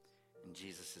In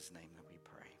Jesus' name that we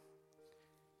pray.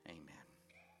 Amen.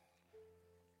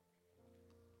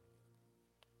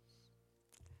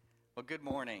 Well, good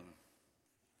morning.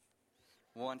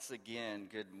 Once again,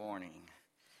 good morning.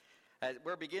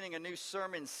 We're beginning a new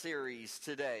sermon series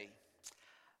today.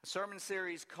 A sermon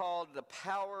series called The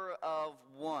Power of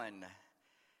One.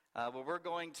 Where we're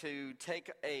going to take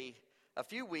a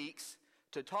few weeks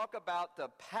to talk about the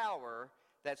power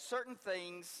that certain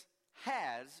things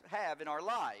have in our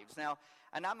lives. Now,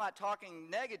 and I'm not talking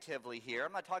negatively here.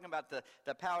 I'm not talking about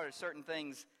the power that certain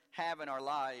things have in our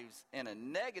lives in a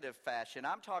negative fashion.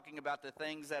 I'm talking about the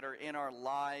things that are in our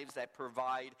lives that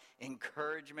provide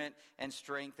encouragement and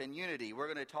strength and unity.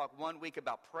 We're going to talk 1 week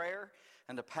about prayer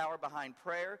and the power behind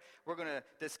prayer. We're going to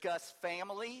discuss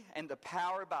family and the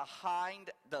power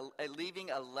behind leaving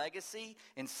a legacy,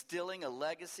 instilling a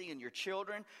legacy in your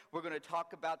children. We're going to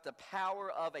talk about the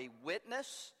power of a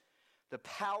witness, the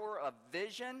power of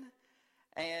vision,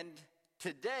 and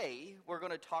today we're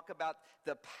going to talk about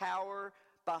the power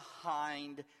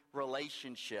behind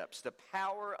relationships, the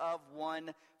power of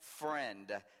one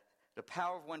friend. The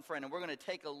power of one friend. And we're going to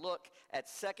take a look at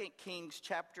 2 Kings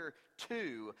chapter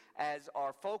 2 as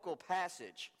our focal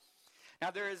passage.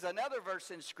 Now there is another verse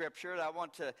in Scripture that I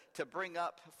want to bring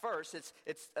up first.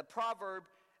 It's a Proverb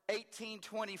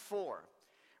 18:24,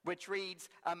 which reads,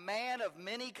 "A man of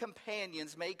many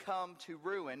companions may come to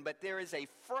ruin, but there is a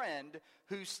friend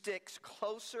who sticks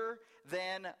closer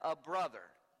than a brother."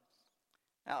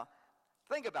 Now,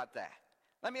 think about that.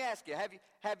 Let me ask you,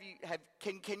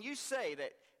 can you say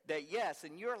that yes,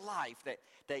 in your life,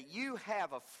 that you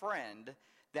have a friend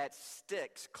that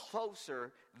sticks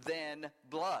closer than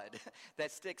blood,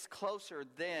 that sticks closer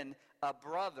than a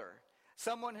brother?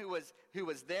 Someone who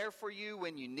was there for you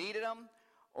when you needed them,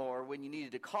 or when you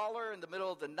needed to call her in the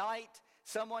middle of the night,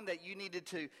 someone that you needed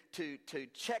to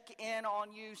check in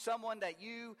on you, someone that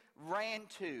you ran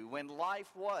to when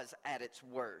life was at its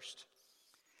worst.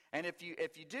 And if you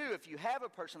have a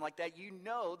person like that, you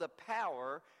know the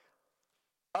power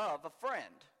of a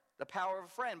friend, the power of a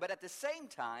friend. But at the same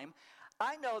time,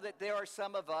 I know that there are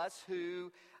some of us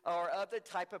who are of the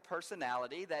type of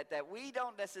personality that we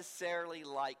don't necessarily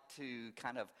like to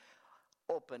kind of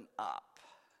open up.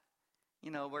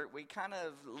 You know, we kind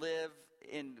of live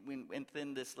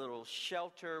within this little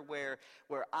shelter where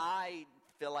I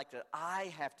feel like that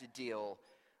I have to deal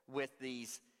with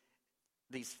these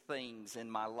things in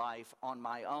my life on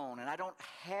my own, and I don't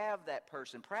have that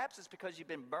person. Perhaps it's because you've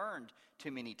been burned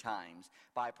too many times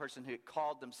by a person who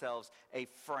called themselves a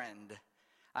friend.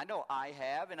 I know I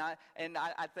have, and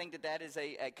I think that is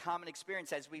a common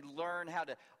experience as we learn how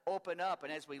to open up,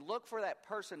 and as we look for that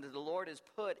person that the Lord has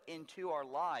put into our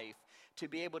life to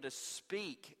be able to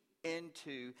speak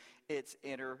into its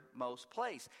innermost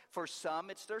place. For some,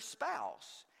 it's their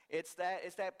spouse. It's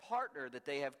that partner that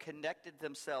they have connected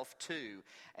themselves to,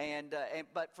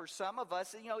 but for some of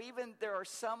us, even there are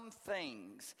some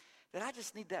things that I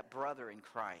just need that brother in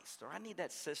Christ, or I need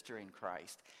that sister in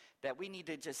Christ, that we need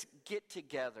to just get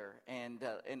together and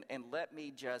let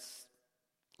me just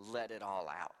let it all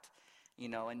out,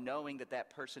 and knowing that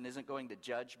person isn't going to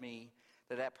judge me.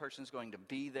 That person's going to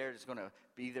be there. Is going to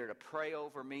be there to pray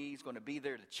over me. He's going to be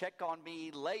there to check on me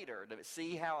later to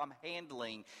see how I'm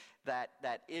handling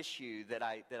that issue that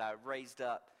I raised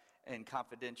up in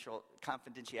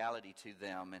confidentiality to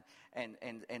them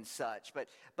and such. But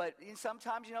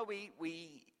sometimes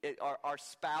our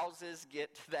spouses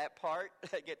get that part,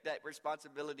 get that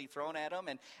responsibility thrown at them,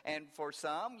 and for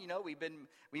some,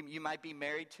 you might be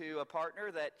married to a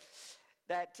partner that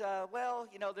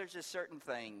there's just certain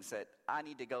things that I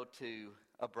need to go to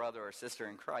a brother or sister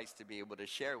in Christ to be able to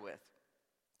share with.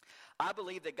 I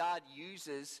believe that God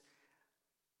uses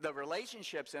the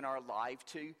relationships in our life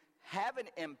to have an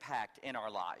impact in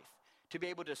our life, to be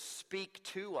able to speak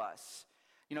to us.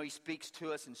 He speaks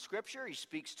to us in Scripture, He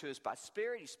speaks to us by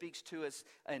Spirit, He speaks to us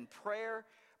in prayer,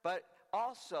 but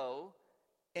also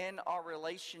in our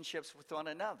relationships with one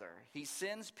another. He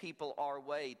sends people our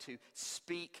way to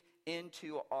speak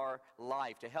into our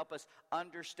life, to help us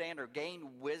understand or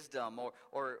gain wisdom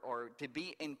or to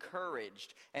be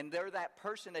encouraged. And they're that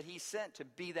person that He sent to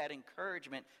be that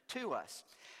encouragement to us.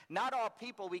 Not all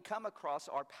people we come across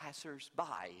are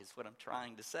passers-by, is what I'm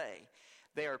trying to say.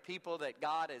 They are people that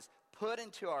God has put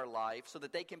into our life so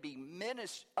that they can be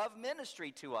of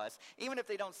ministry to us, even if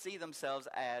they don't see themselves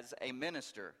as a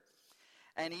minister.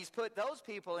 And He's put those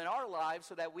people in our lives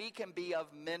so that we can be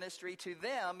of ministry to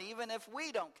them, even if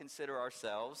we don't consider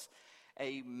ourselves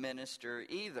a minister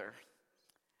either.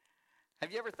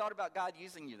 Have you ever thought about God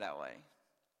using you that way?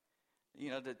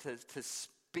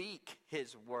 speak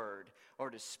his word or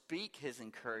to speak his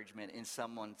encouragement in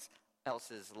someone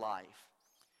else's life.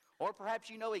 Or perhaps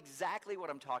you know exactly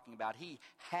what I'm talking about. He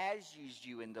has used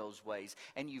you in those ways,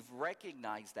 and you've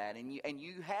recognized that, and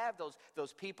you have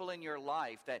those people in your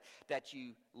life that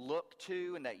you look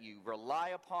to and that you rely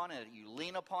upon and that you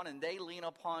lean upon, and they lean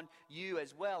upon you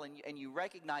as well, and you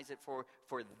recognize it for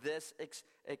this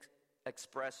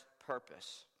express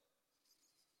purpose.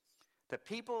 The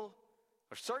people,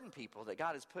 or certain people that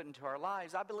God has put into our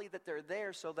lives, I believe that they're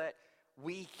there so that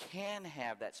we can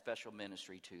have that special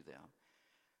ministry to them.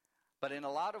 But in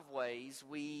a lot of ways,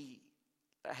 we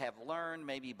have learned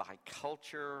maybe by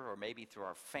culture or maybe through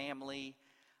our family,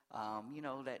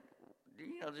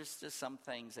 there's just some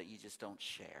things that you just don't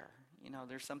share.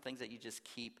 There's some things that you just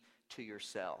keep to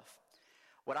yourself.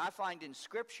 What I find in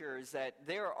Scripture is that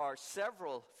there are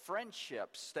several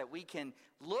friendships that we can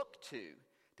look to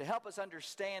help us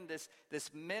understand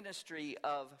this ministry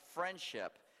of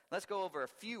friendship. Let's go over a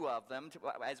few of them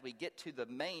as we get to the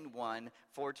main one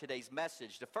for today's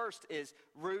message. The first is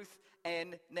Ruth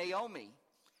and Naomi.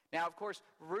 Now, of course,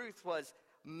 Ruth was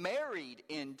married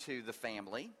into the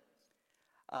family.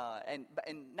 And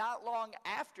not long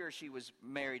after she was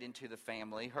married into the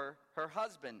family, her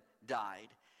husband died.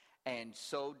 And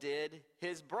so did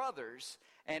his brothers.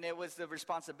 And it was the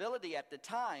responsibility at the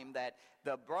time that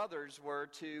the brothers were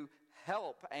to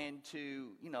help and to,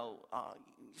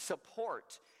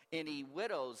 support any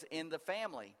widows in the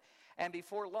family. And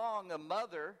before long, the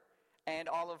mother and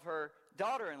all of her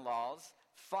daughter-in-laws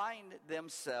find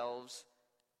themselves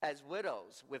as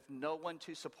widows with no one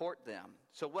to support them.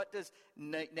 So what does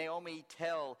Naomi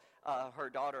tell her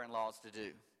daughter-in-laws to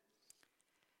do?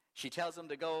 She tells them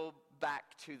to go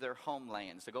back to their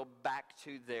homelands, to go back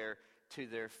to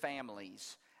their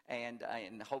families, and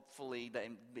hopefully they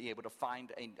be able to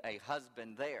find a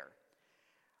husband there.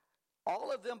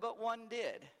 All of them but one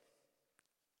did.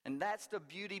 And that's the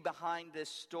beauty behind this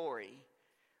story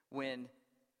when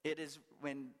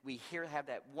we have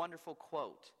that wonderful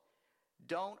quote,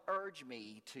 "Don't urge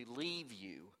me to leave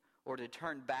you or to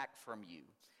turn back from you.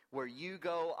 Where you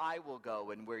go, I will go,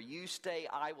 and where you stay,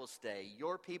 I will stay.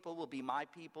 Your people will be my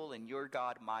people, and your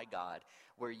God, my God.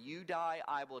 Where you die,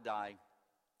 I will die,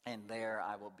 and there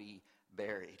I will be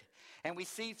buried." And we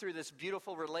see through this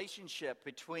beautiful relationship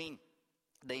between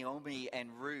Naomi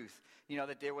and Ruth,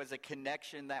 that there was a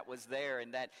connection that was there,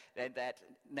 and that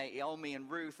Naomi and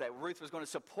Ruth, that Ruth was going to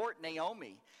support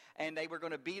Naomi, and they were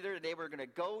going to be there, and they were going to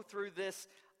go through this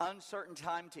uncertain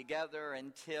time together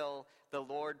until the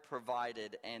Lord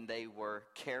provided and they were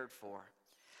cared for.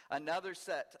 Another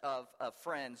set of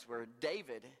friends were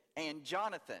David and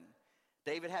Jonathan.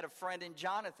 David had a friend in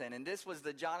Jonathan, and this was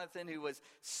the Jonathan who was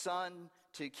son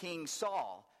to King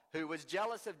Saul, who was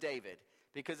jealous of David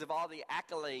because of all the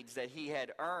accolades that he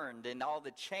had earned and all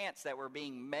the chants that were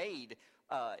being made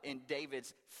in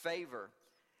David's favor.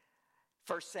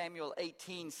 1 Samuel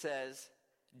 18 says,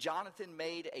 Jonathan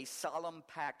made a solemn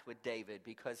pact with David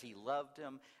because he loved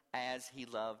him as he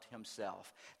loved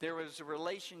himself. There was a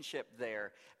relationship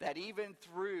there that even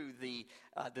through the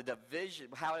division,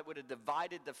 how it would have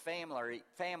divided the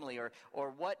family or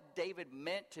what David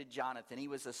meant to Jonathan, he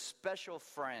was a special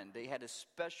friend. They had a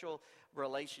special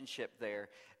relationship there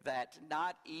that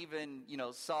not even,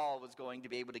 Saul was going to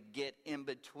be able to get in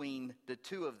between the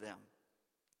two of them.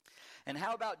 And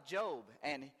how about Job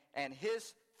and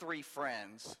his three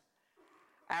friends?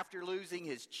 After losing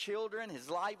his children, his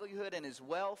livelihood, and his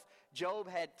wealth, Job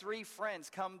had three friends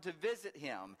come to visit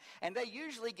him. And they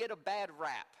usually get a bad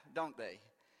rap, don't they?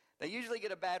 They usually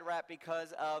get a bad rap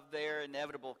because of their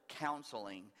inevitable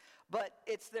counseling. But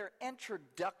it's their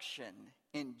introduction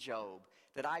in Job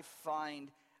that I find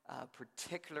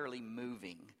particularly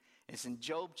moving. It's in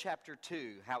Job chapter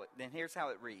 2. And here's how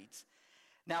it reads.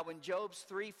 Now when Job's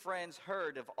three friends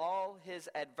heard of all his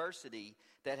adversity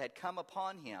that had come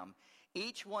upon him,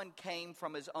 each one came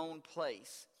from his own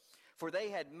place, for they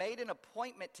had made an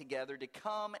appointment together to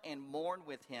come and mourn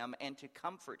with him and to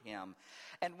comfort him.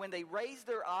 And when they raised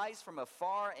their eyes from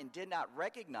afar and did not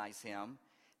recognize him,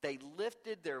 they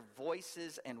lifted their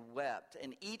voices and wept,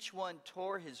 and each one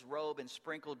tore his robe and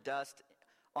sprinkled dust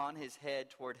on his head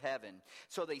toward heaven.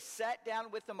 So they sat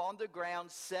down with him on the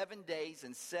ground 7 days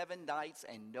and 7 nights,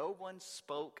 and no one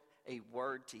spoke a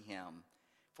word to him,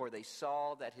 for they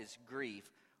saw that his grief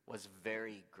was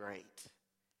very great.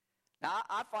 Now,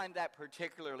 I find that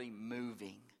particularly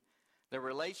moving. The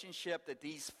relationship that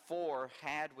these four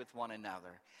had with one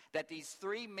another. That these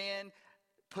three men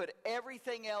put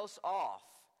everything else off.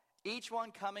 Each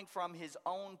one coming from his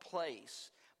own place.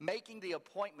 Making the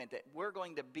appointment that we're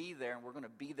going to be there and we're going to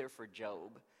be there for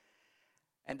Job.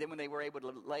 And then when they were able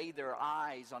to lay their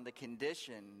eyes on the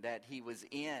condition that he was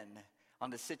in, on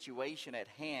the situation at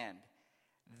hand,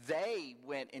 they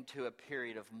went into a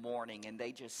period of mourning, and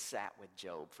they just sat with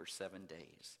Job for 7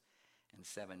 days and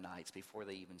 7 nights before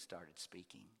they even started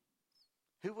speaking.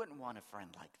 Who wouldn't want a friend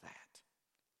like that?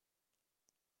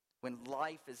 When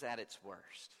life is at its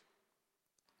worst,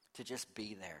 to just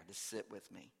be there, to sit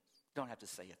with me. Don't have to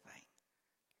say a thing.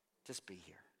 Just be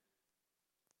here.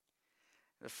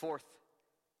 The fourth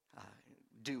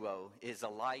duo is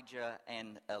Elijah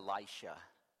and Elisha.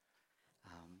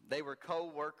 They were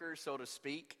co-workers, so to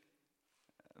speak,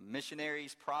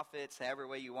 missionaries, prophets, however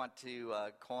way you want to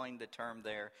coin the term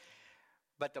there.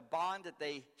 But the bond that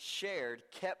they shared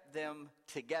kept them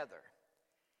together,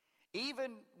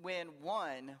 even when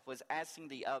one was asking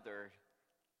the other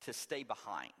to stay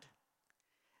behind.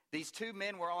 These two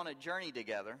men were on a journey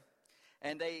together,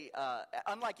 and they,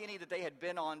 unlike any that they had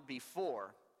been on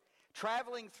before,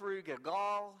 traveling through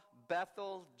Gilgal,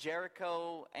 Bethel,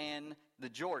 Jericho, and the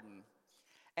Jordan.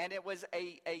 And it was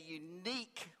a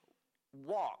unique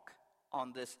walk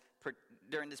on this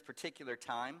during this particular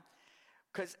time,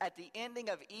 because at the ending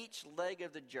of each leg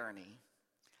of the journey,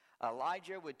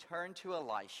 Elijah would turn to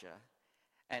Elisha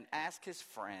and ask his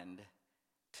friend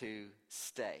to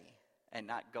stay and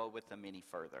not go with them any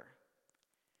further.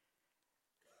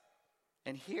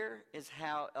 And here is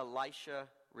how Elisha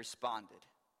responded.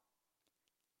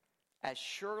 As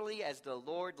surely as the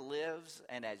Lord lives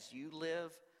and as you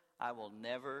live, I will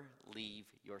never leave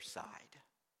your side.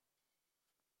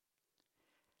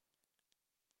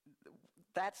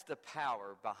 That's the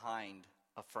power behind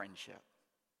a friendship.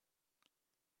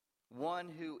 One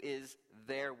who is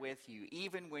there with you,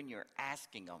 even when you're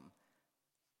asking them,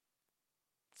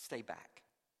 stay back.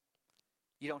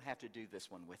 You don't have to do this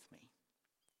one with me.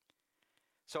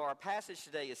 So our passage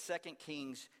today is 2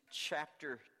 Kings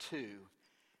chapter 2.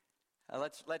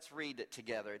 Let's read it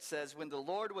together. It says, when the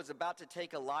Lord was about to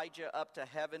take Elijah up to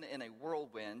heaven in a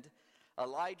whirlwind,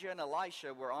 Elijah and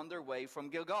Elisha were on their way from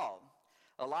Gilgal.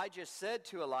 Elijah said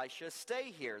to Elisha,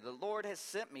 stay here, the Lord has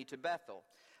sent me to Bethel.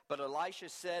 But Elisha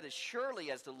said, as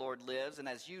surely as the Lord lives and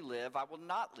as you live, I will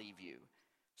not leave you.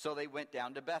 So they went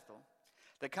down to Bethel.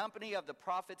 The company of the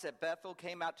prophets at Bethel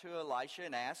came out to Elisha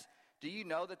and asked, do you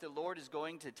know that the Lord is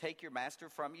going to take your master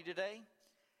from you today?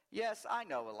 Yes, I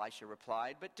know, Elisha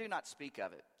replied, but do not speak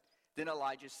of it. Then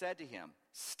Elijah said to him,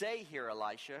 stay here,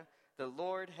 Elisha, the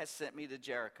Lord has sent me to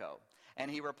Jericho. And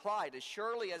he replied, as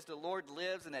surely as the Lord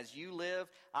lives and as you live,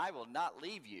 I will not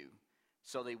leave you.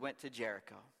 So they went to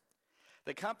Jericho.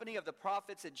 The company of the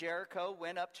prophets at Jericho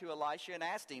went up to Elisha and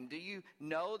asked him, do you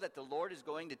know that the Lord is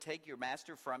going to take your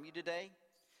master from you today?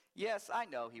 Yes, I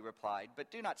know, he replied,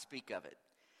 but do not speak of it.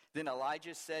 Then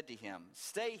Elijah said to him,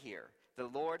 stay here, the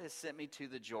Lord has sent me to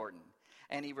the Jordan.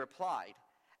 And he replied,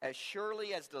 as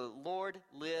surely as the Lord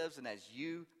lives and as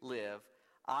you live,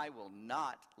 I will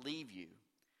not leave you.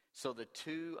 So the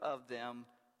two of them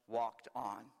walked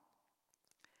on.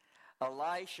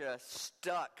 Elisha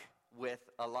stuck with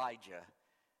Elijah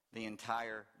the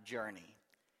entire journey.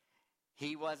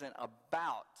 He wasn't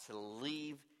about to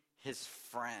leave his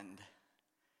friend.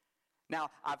 Now,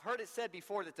 I've heard it said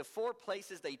before that the 4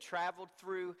 places they traveled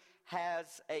through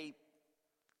has a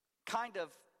kind of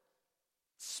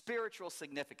spiritual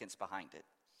significance behind it.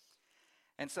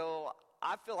 And so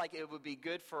I feel like it would be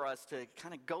good for us to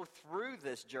kind of go through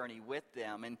this journey with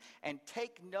them and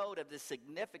take note of the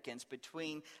significance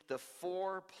between the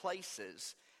 4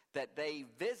 places that they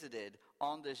visited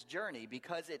on this journey,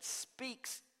 because it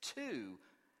speaks to,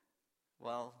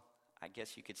 well, I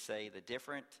guess you could say the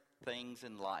different things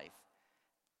in life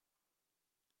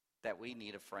that we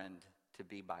need a friend to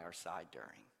be by our side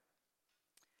during.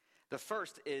 The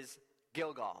first is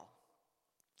Gilgal.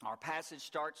 Our passage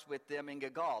starts with them in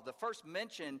Gilgal. The first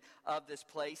mention of this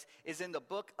place is in the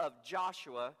book of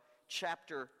Joshua,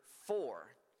 chapter 4.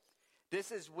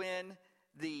 This is when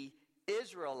the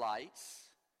Israelites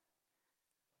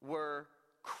were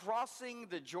crossing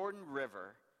the Jordan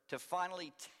River to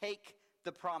finally take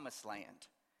the promised land.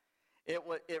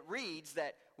 It reads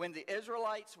that when the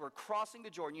Israelites were crossing the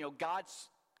Jordan,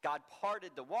 God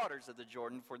parted the waters of the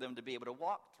Jordan for them to be able to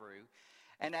walk through.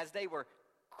 And as they were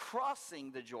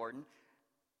crossing the Jordan,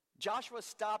 Joshua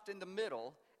stopped in the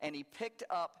middle and he picked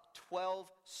up 12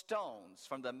 stones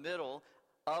from the middle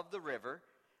of the river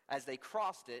as they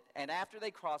crossed it. And after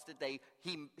they crossed it,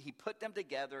 he put them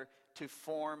together to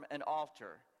form an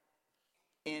altar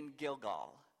in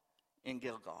Gilgal.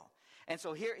 And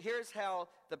so here's how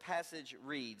the passage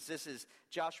reads. This is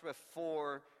Joshua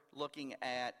 4, looking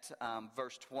at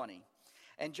verse 20.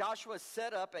 And Joshua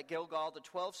set up at Gilgal the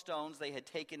 12 stones they had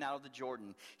taken out of the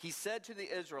Jordan. He said to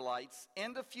the Israelites,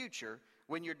 in the future,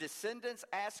 when your descendants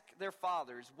ask their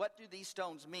fathers, what do these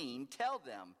stones mean? Tell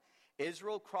them,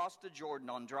 Israel crossed the Jordan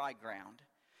on dry ground.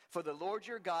 For the Lord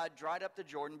your God dried up the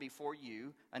Jordan before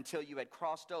you until you had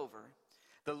crossed over.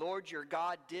 The Lord your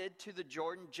God did to the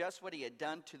Jordan just what he had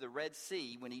done to the Red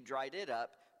Sea when he dried it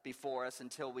up before us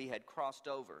until we had crossed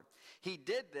over. He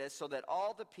did this so that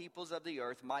all the peoples of the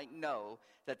earth might know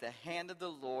that the hand of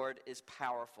the Lord is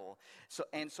powerful,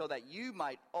 so that you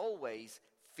might always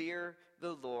fear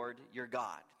the Lord your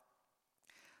God.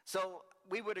 So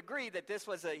we would agree that this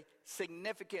was a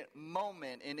significant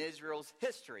moment in Israel's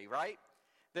history, right?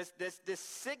 This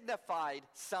signified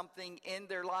something in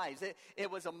their lives. It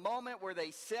was a moment where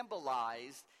they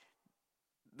symbolized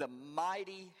the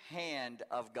mighty hand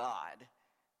of God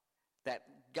that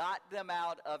got them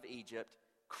out of Egypt,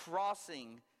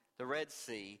 crossing the Red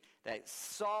Sea, that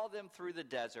saw them through the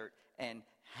desert and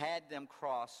had them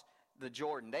cross the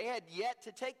Jordan. They had yet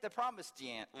to take the promised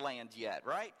land yet,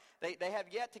 right? They have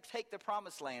yet to take the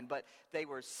promised land, but they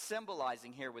were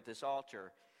symbolizing here with this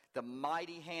altar the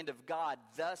mighty hand of God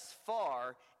thus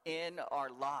far in our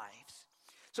lives.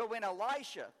 So when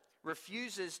Elisha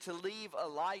refuses to leave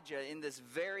Elijah in this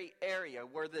very area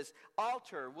where this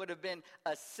altar would have been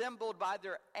assembled by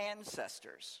their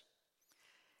ancestors,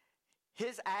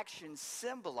 his actions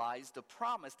symbolize the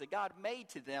promise that God made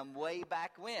to them way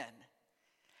back when.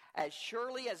 As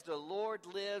surely as the Lord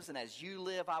lives and as you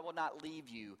live, I will not leave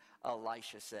you,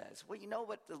 Elisha says. Well, you know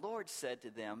what the Lord said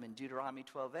to them in Deuteronomy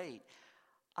 12:8?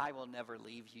 I will never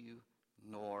leave you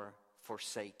nor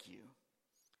forsake you.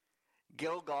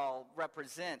 Gilgal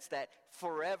represents that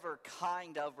forever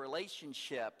kind of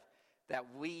relationship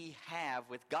that we have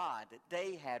with God, that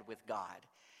they had with God.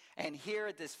 And here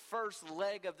at this first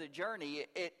leg of the journey,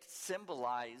 it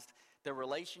symbolized the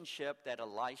relationship that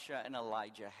Elisha and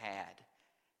Elijah had.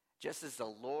 Just as the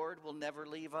Lord will never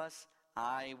leave us,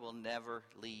 I will never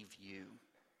leave you.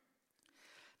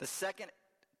 The second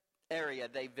area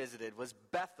they visited was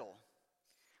Bethel.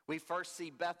 We first see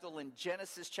Bethel in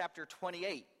Genesis chapter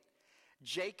 28.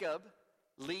 Jacob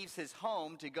leaves his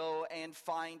home to go and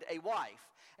find a wife.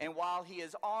 And while he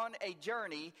is on a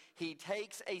journey, he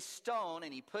takes a stone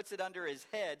and he puts it under his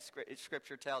head,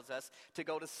 Scripture tells us, to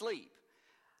go to sleep.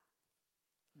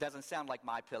 Doesn't sound like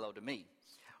my pillow to me.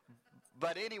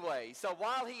 But anyway, so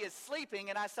while he is sleeping,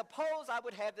 and I suppose I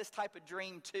would have this type of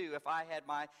dream too if I had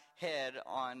my head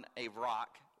on a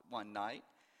rock one night,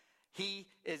 he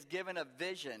is given a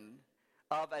vision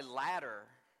of a ladder,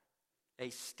 a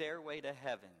stairway to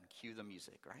heaven. Cue the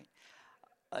music, right?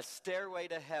 A stairway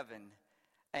to heaven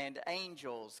and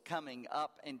angels coming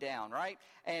up and down, right?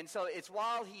 And so it's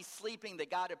while he's sleeping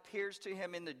that God appears to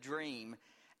him in the dream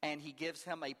and he gives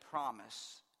him a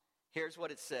promise. Here's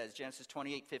what it says, Genesis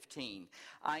 28:15.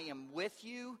 I am with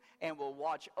you and will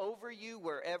watch over you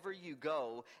wherever you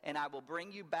go, and I will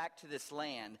bring you back to this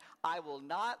land. I will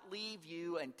not leave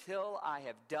you until I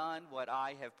have done what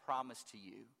I have promised to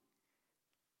you.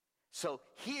 So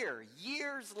here,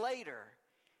 years later,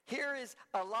 here is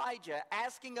Elijah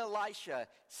asking Elisha,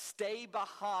 stay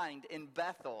behind in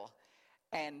Bethel.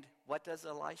 And what does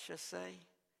Elisha say?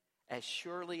 As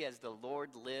surely as the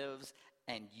Lord lives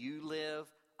and you live,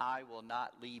 I will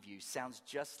not leave you. Sounds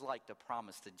just like the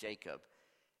promise to Jacob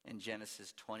in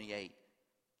Genesis 28.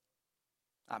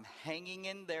 I'm hanging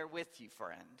in there with you,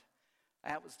 friend.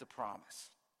 That was the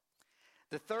promise.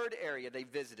 The third area they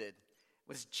visited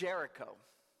was Jericho.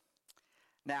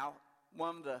 Now,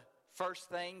 one of the first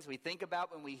things we think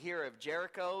about when we hear of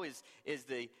Jericho is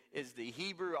the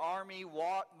Hebrew army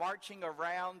marching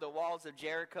around the walls of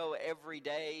Jericho every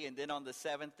day, and then on the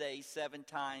seventh day 7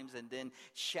 times, and then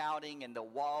shouting, and the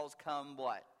walls come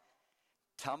what?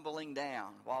 Tumbling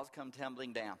down. Walls come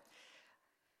tumbling down.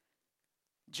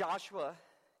 Joshua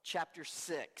chapter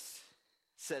 6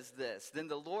 says this. Then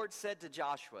the Lord said to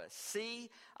Joshua, see,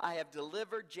 I have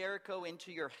delivered Jericho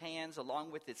into your hands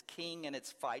along with its king and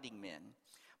its fighting men.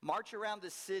 March around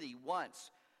the city once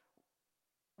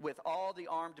with all the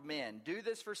armed men. Do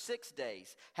this for 6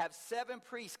 days. Have 7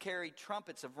 priests carry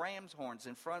trumpets of ram's horns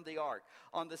in front of the ark.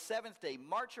 On the 7th day,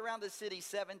 march around the city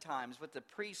 7 times with the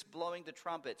priests blowing the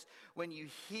trumpets. When you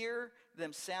hear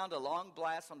them sound a long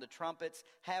blast on the trumpets,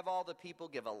 have all the people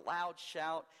give a loud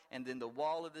shout, and then the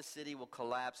wall of the city will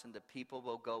collapse and the people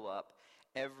will go up,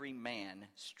 every man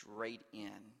straight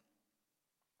in.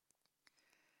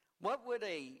 What would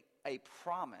a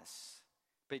promise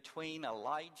between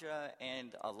Elijah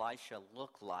and Elisha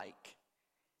look like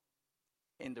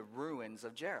in the ruins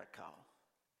of Jericho,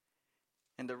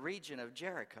 in the region of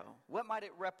Jericho? What might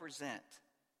it represent?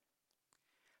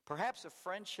 Perhaps a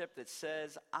friendship that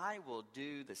says, I will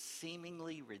do the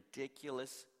seemingly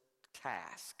ridiculous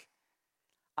task.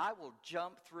 I will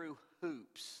jump through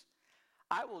hoops.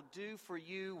 I will do for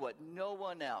you what no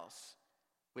one else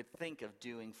would think of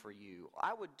doing for you.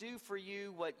 I would do for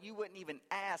you what you wouldn't even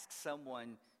ask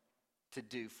someone to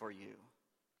do for you,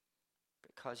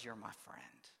 because you're my friend.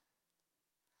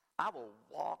 I will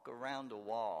walk around a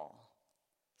wall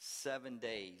 7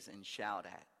 days and shout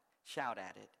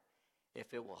at it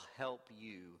if it will help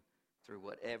you through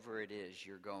whatever it is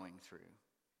you're going through.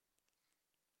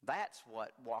 That's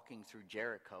what walking through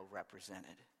Jericho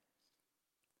represented.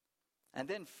 And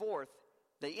then fourth,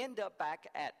 they end up back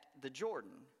at the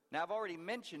Jordan. Now, I've already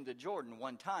mentioned the Jordan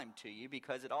one time to you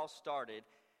because it all started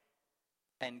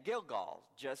in Gilgal,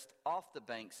 just off the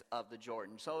banks of the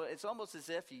Jordan. So it's almost as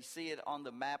if you see it on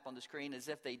the map on the screen, as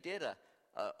if they did a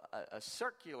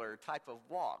circular type of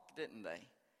walk, didn't they?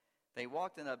 They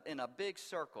walked in a big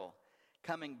circle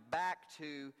coming back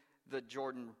to the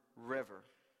Jordan River.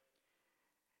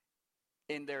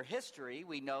 In their history,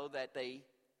 we know that the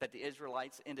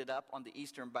Israelites ended up on the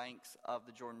eastern banks of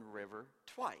the Jordan River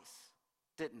twice,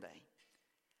 didn't they?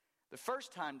 The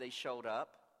first time they showed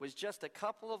up was just a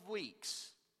couple of weeks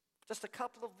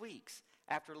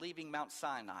after leaving Mount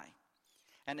Sinai.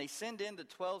 And they send in the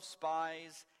 12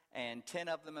 spies, and 10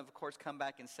 of them, of course, come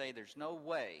back and say, there's no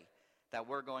way that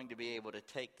we're going to be able to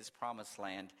take this promised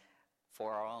land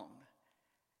for our own.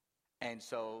 And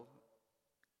so,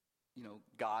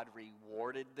 God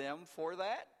rewarded them for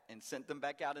that and sent them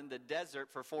back out in the desert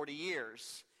for 40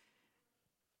 years.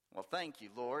 Well, thank you,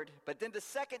 Lord. But then the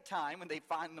second time, when they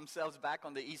find themselves back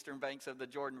on the eastern banks of the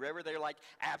Jordan River, they're like,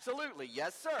 absolutely,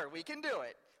 yes, sir, we can do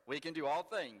it. We can do all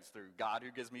things through God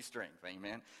who gives me strength.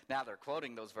 Amen. Now they're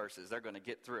quoting those verses. They're going to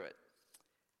get through it.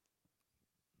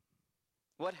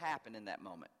 What happened in that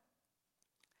moment?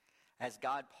 As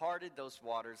God parted those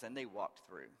waters and they walked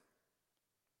through,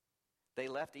 they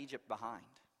left Egypt behind.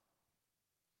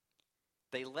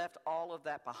 They left all of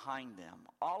that behind them.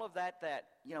 All of that,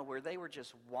 where they were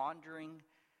just wandering,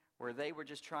 where they were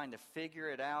just trying to figure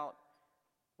it out,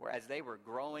 where as they were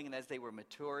growing and as they were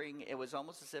maturing, it was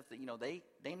almost as if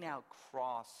they now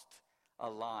crossed a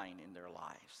line in their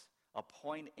lives, a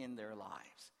point in their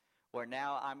lives, where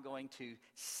now I'm going to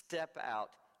step out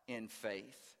in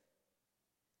faith.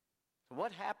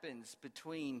 What happens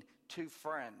between two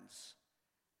friends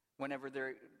whenever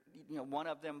one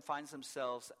of them finds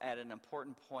themselves at an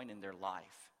important point in their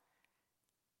life?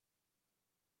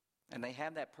 And they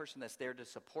have that person that's there to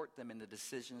support them in the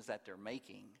decisions that they're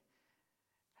making.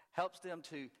 Helps them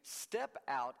to step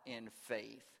out in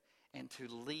faith and to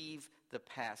leave the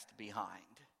past behind.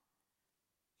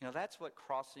 That's what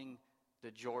crossing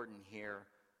the Jordan here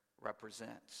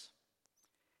represents.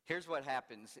 Here's what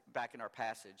happens back in our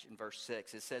passage in verse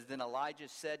 6. It says, then Elijah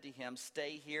said to him,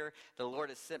 stay here. The Lord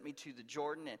has sent me to the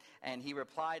Jordan. And he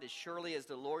replied, as surely as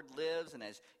the Lord lives and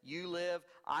as you live,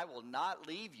 I will not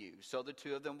leave you. So the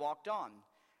two of them walked on.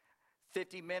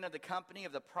 50 men of the company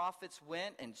of the prophets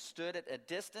went and stood at a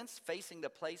distance, facing the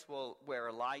place where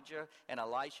Elijah and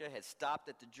Elisha had stopped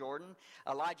at the Jordan.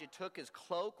 Elijah took his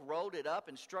cloak, rolled it up,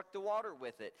 and struck the water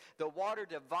with it. The water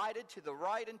divided to the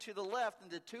right and to the left, and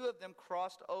the two of them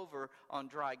crossed over on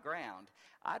dry ground.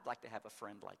 I'd like to have a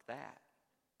friend like that.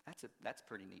 That's a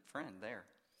pretty neat friend there.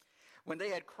 When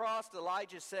they had crossed,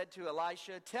 Elijah said to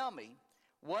Elisha, tell me,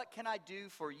 what can I do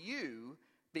for you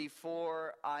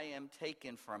before I am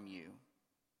taken from you?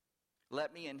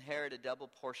 Let me inherit a double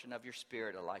portion of your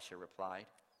spirit, Elisha replied.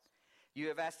 You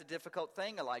have asked a difficult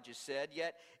thing, Elijah said,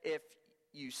 yet if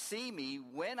you see me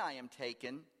when I am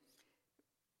taken,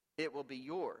 it will be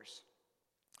yours.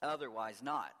 Otherwise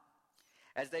not.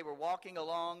 As they were walking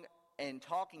along and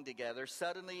talking together,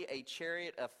 suddenly a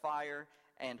chariot of fire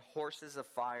and horses of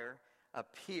fire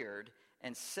appeared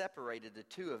and separated the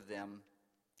two of them.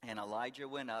 And Elijah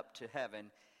went up to heaven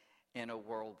in a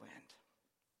whirlwind.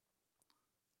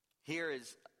 Here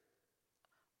is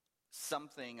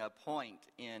a point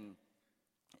in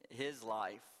his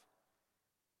life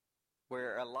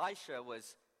where Elisha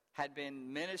had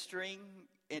been ministering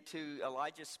into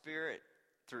Elijah's spirit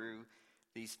through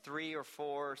these 3 or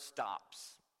 4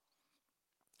 stops.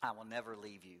 I will never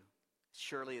leave you.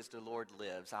 Surely as the Lord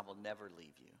lives, I will never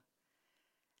leave you.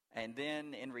 And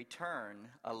then in return,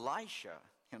 Elisha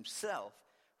himself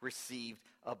received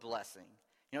a blessing.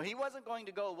 He wasn't going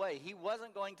to go away. He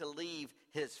wasn't going to leave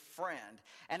his friend.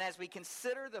 And as we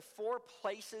consider the 4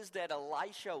 places that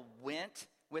Elisha went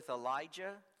with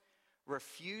Elijah,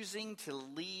 refusing to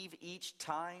leave each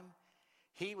time,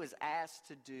 he was asked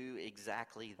to do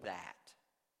exactly that.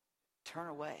 Turn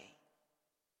away.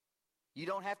 You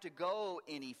don't have to go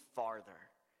any farther.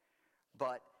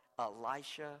 But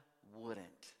Elisha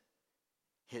wouldn't.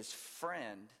 His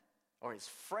friend, or his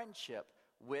friendship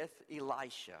with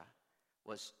Elisha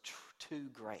was too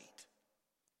great.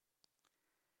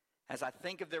 As I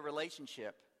think of their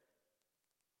relationship,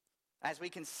 as we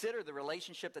consider the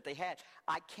relationship that they had,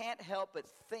 I can't help but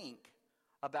think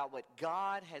about what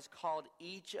God has called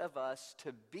each of us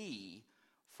to be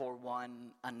for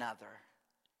one another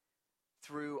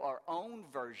through our own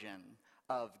version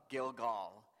of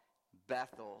Gilgal,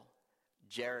 Bethel,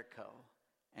 Jericho,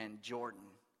 and Jordan.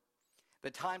 The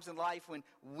times in life when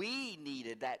we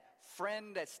needed that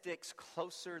friend that sticks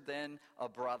closer than a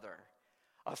brother.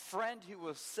 A friend who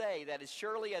will say that as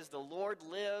surely as the Lord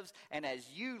lives and as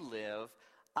you live,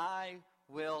 I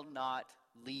will not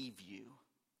leave you.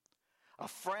 A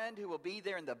friend who will be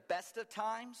there in the best of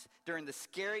times, during the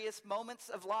scariest moments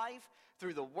of life,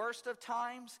 through the worst of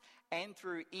times, and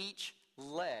through each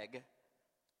leg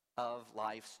of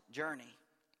life's journey.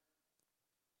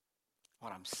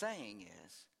 What I'm saying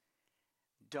is,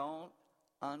 don't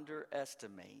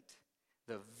underestimate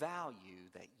the value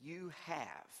that you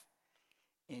have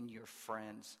in your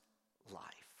friend's life.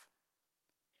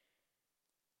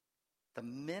 The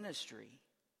ministry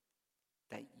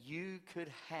that you could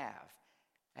have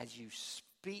as you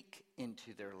speak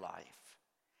into their life,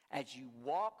 as you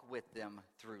walk with them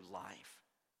through life,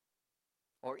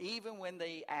 or even when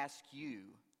they ask you,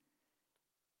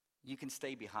 you can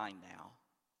stay behind now.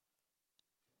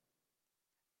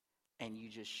 And you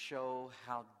just show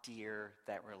how dear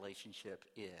that relationship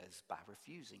is by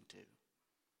refusing to.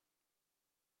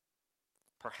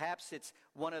 Perhaps it's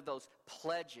one of those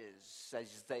pledges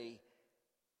as they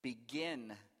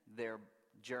begin their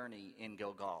journey in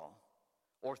Gilgal,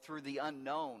 or through the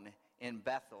unknown in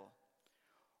Bethel.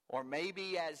 Or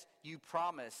maybe as you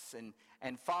promise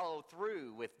and follow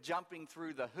through with jumping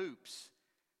through the hoops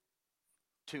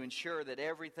to ensure that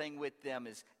everything with them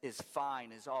is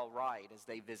fine, is all right as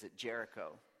they visit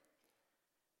Jericho.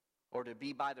 Or to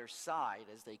be by their side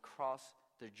as they cross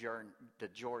the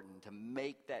Jordan to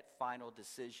make that final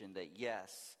decision that,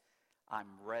 yes, I'm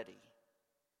ready.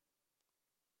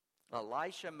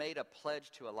 Elisha made a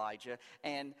pledge to Elijah,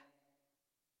 and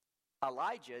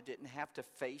Elijah didn't have to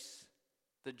face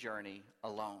the journey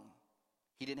alone.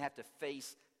 He didn't have to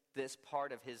face this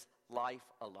part of his life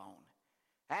alone.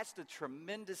 That's the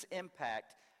tremendous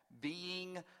impact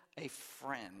being a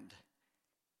friend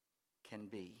can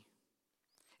be.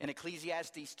 In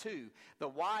Ecclesiastes 2, the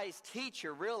wise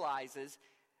teacher realizes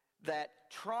that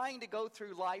trying to go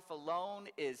through life alone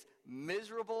is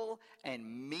miserable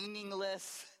and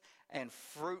meaningless and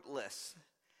fruitless.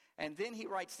 And then he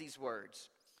writes these words,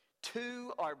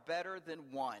 "Two are better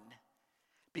than one,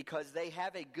 because they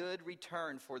have a good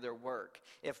return for their work.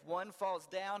 If one falls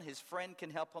down, his friend can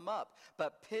help him up.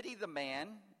 But pity the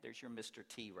man," there's your Mr.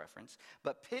 T reference,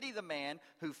 "but pity the man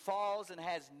who falls and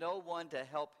has no one to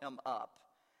help him up.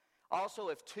 Also,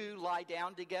 if two lie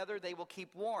down together, they will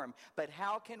keep warm. But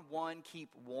how can one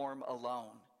keep warm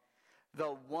alone?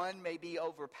 Though one may be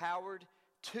overpowered,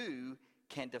 two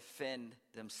can defend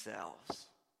themselves."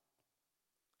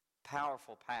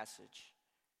 Powerful passage.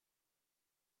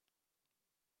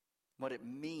 What it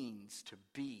means to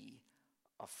be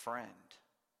a friend.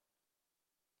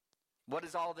 What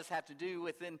does all this have to do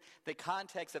within the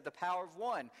context of the power of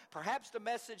one? Perhaps the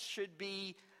message should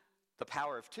be the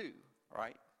power of two,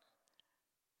 right?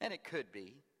 And it could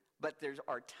be. But there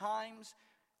are times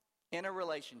in a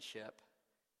relationship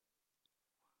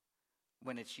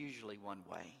when it's usually one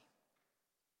way.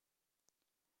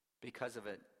 Because of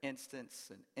an instance,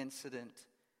 an incident,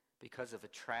 because of a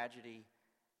tragedy,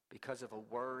 because of a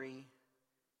worry,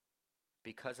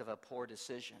 because of a poor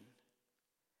decision.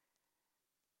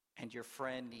 And your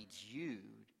friend needs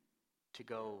you to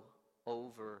go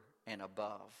over and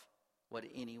above what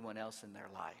anyone else in their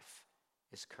life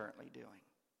is currently doing.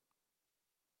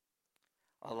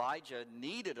 Elijah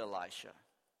needed Elisha.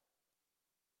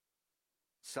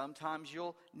 Sometimes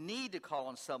you'll need to call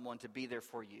on someone to be there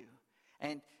for you.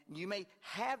 And you may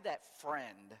have that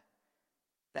friend,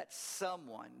 that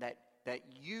someone that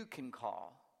you can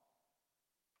call.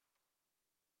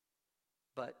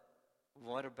 But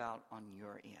what about on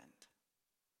your end?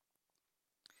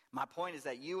 My point is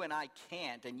that you and I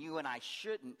can't, and you and I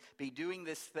shouldn't be doing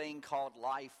this thing called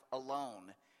life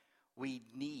alone. We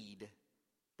need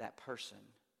that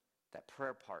person, that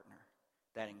prayer partner,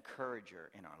 that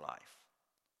encourager in our life.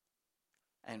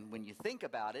 And when you think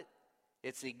about it,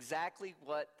 it's exactly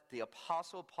what the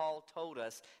Apostle Paul told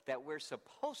us that we're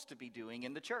supposed to be doing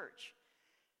in the church.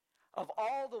 Of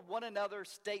all the one another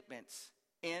statements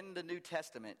in the New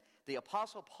Testament, the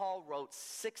Apostle Paul wrote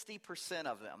 60%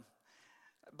 of them.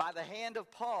 By the hand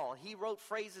of Paul, he wrote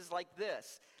phrases like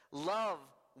this: love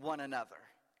one another,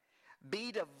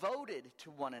 be devoted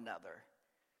to one another,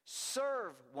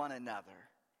 serve one another,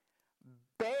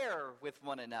 bear with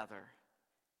one another,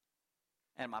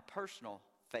 and my personal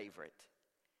favorite,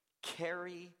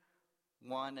 carry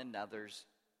one another's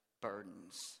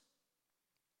burdens.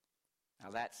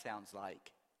 Now that sounds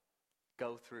like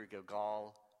go through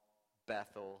Gilgal,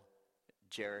 Bethel,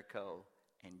 Jericho,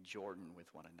 and Jordan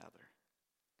with one another.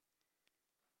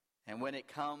 And when it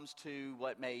comes to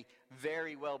what may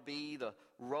very well be the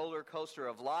roller coaster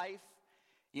of life,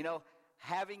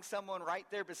 having someone right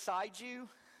there beside you,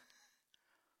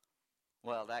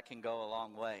 well, that can go a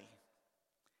long way.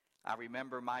 I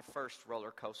remember my first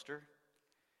roller coaster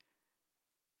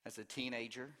as a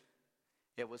teenager.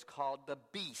 It was called the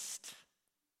Beast.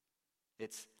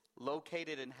 It's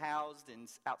located and housed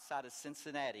outside of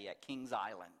Cincinnati at Kings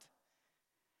Island.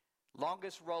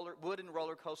 Longest wooden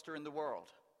roller coaster in the world.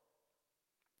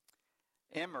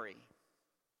 Emery,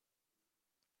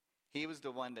 he was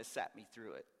the one that sat me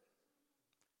through it.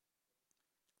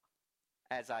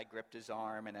 As I gripped his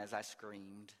arm and as I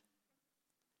screamed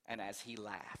and as he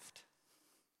laughed.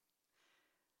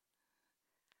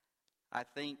 I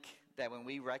think that when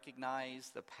we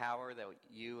recognize the power that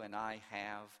you and I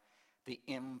have, the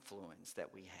influence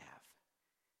that we have.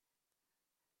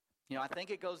 I think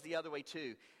it goes the other way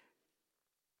too.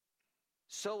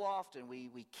 So often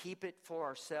we keep it for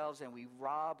ourselves and we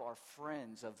rob our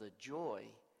friends of the joy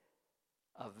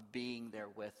of being there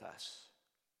with us,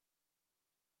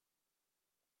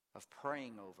 of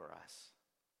praying over us.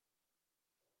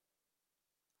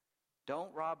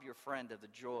 Don't rob your friend of the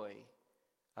joy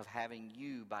of having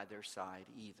you by their side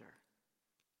either.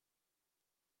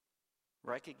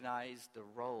 Recognize the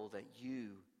role that you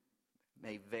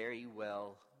may very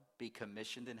well be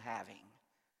commissioned in having,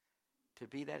 to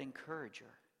be that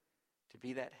encourager, to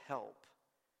be that help,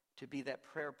 to be that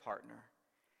prayer partner,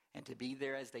 and to be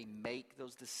there as they make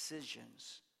those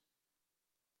decisions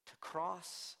to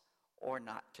cross or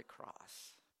not to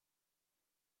cross.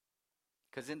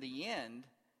 Because in the end,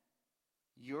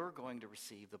 you're going to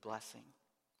receive the blessing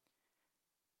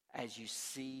as you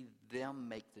see them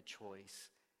make the choice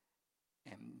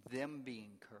and them be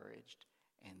encouraged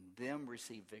and them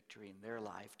receive victory in their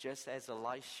life, just as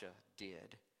Elisha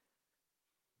did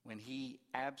when he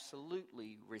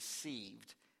absolutely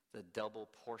received the double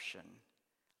portion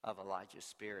of Elijah's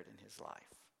spirit in his life.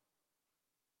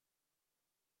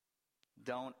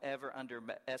 Don't ever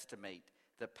underestimate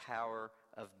the power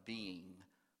of being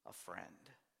a friend.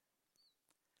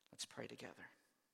 Let's pray together.